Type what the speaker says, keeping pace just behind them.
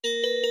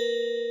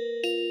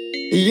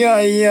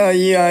Yeah, yeah,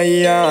 yeah,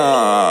 yeah.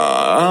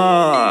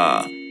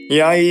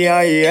 Yeah,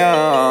 yeah,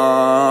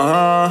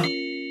 yeah.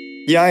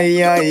 Yeah,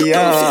 yeah,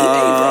 yeah.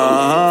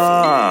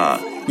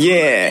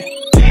 Yeah.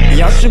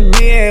 Y'all should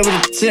be able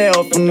to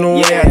tell from the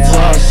way I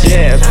talk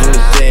shit, from the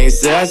things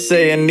that I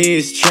say in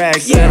these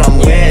tracks, that I'm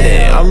with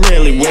it. I'm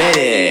really with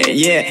it.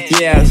 Yeah,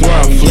 yeah, that's what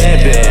I'm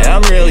flipping.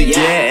 I'm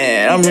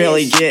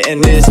really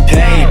getting this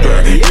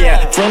paper.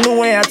 Yeah, from the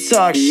way I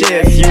talk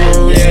shit, if you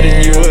were real,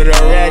 then you would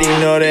already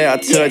know that I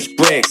touch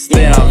bricks.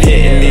 Then I'm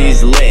hitting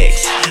these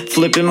licks,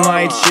 flipping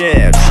my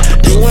chips,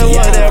 doing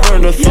whatever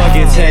the fuck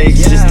it takes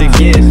just to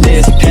get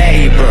this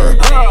paper.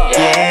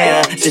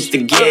 Yeah, just to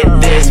get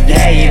this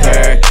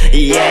paper.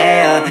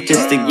 Yeah,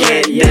 just to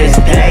get this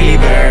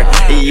paper.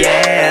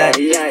 Yeah,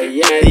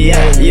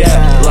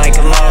 yeah, like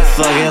a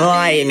motherfucking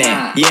lightning.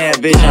 Yeah,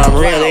 bitch, I'm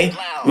really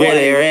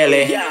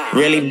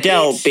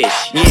dope,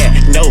 bitch. Yeah,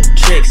 no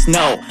tricks,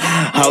 no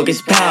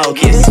hocus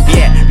pocus.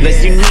 Yeah,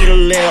 unless you need a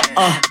little,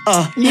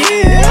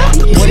 yeah.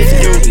 What if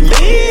you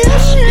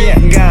bitch? Yeah,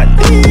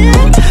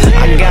 goddamn,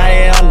 I got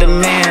it on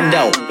demand,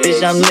 though.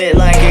 Bitch, I'm lit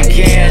like a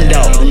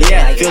candle.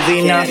 Yeah,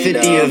 filthy, not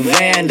 50, a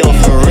vandal,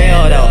 for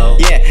real, though.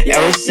 Yeah,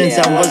 ever since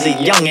I was a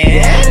youngin',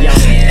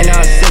 and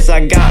now since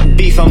I got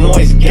beef, I'm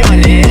always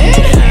gunning.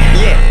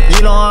 Yeah,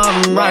 you know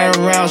I'm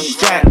riding around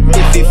strapped.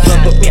 If you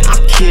fuck with me,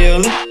 I'll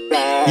kill him.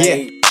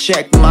 Yeah,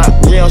 check my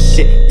real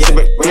shit, yeah,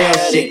 but real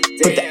shit.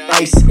 Put the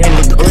ice in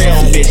the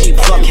grill, bitch.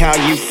 Fuck how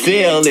you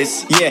feel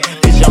this, yeah,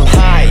 bitch, I'm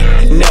high,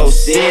 no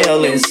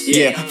ceilings.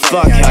 Yeah,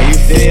 fuck how you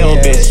feel,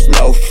 bitch,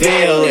 no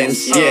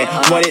feelings.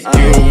 Yeah, what it do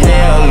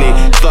really?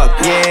 Fuck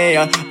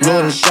yeah,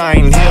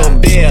 moonshine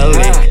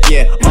hillbilly.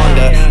 Yeah, on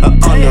the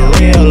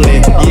really.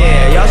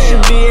 Yeah, y'all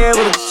should be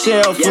able to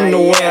tell from the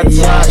way I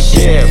talk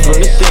shit, from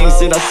the things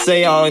that I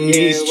say all in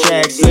these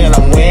tracks, that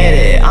I'm with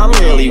it. I'm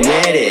really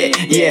with it.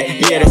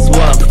 Yeah, that's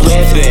what I'm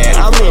flipping.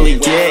 I'm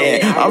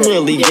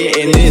really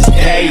getting this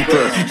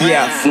paper.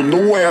 Yeah, from the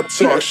way I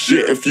talk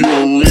shit, if you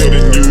were real,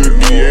 then you would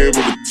be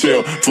able to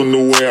tell. From the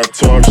way I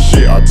talk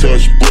shit, I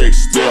touch bricks,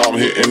 still I'm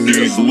hitting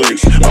these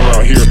licks. I'm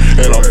out here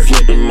and I'm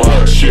flipping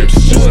my chips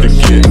just to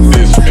get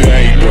this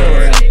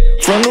paper.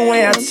 From the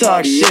way I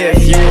talk shit,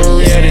 if you were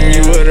real, then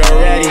you would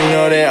already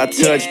know that I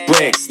touch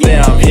bricks.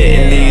 Then I'm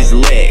hitting these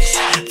licks,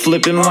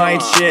 flipping my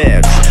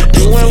chips,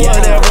 doing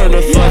whatever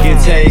the fuck it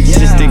takes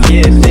just to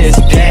get this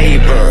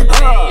paper.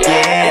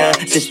 Yeah,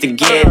 just to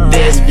get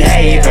this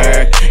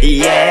paper.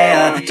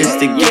 Yeah, just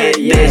to get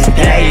this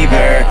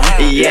paper.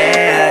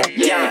 Yeah,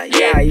 yeah.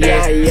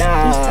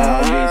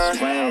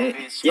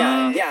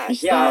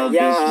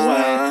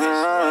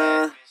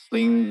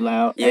 Sling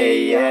loud,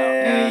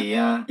 yeah.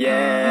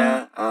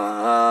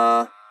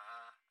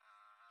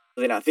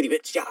 They're not 50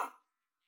 bitch, yeah.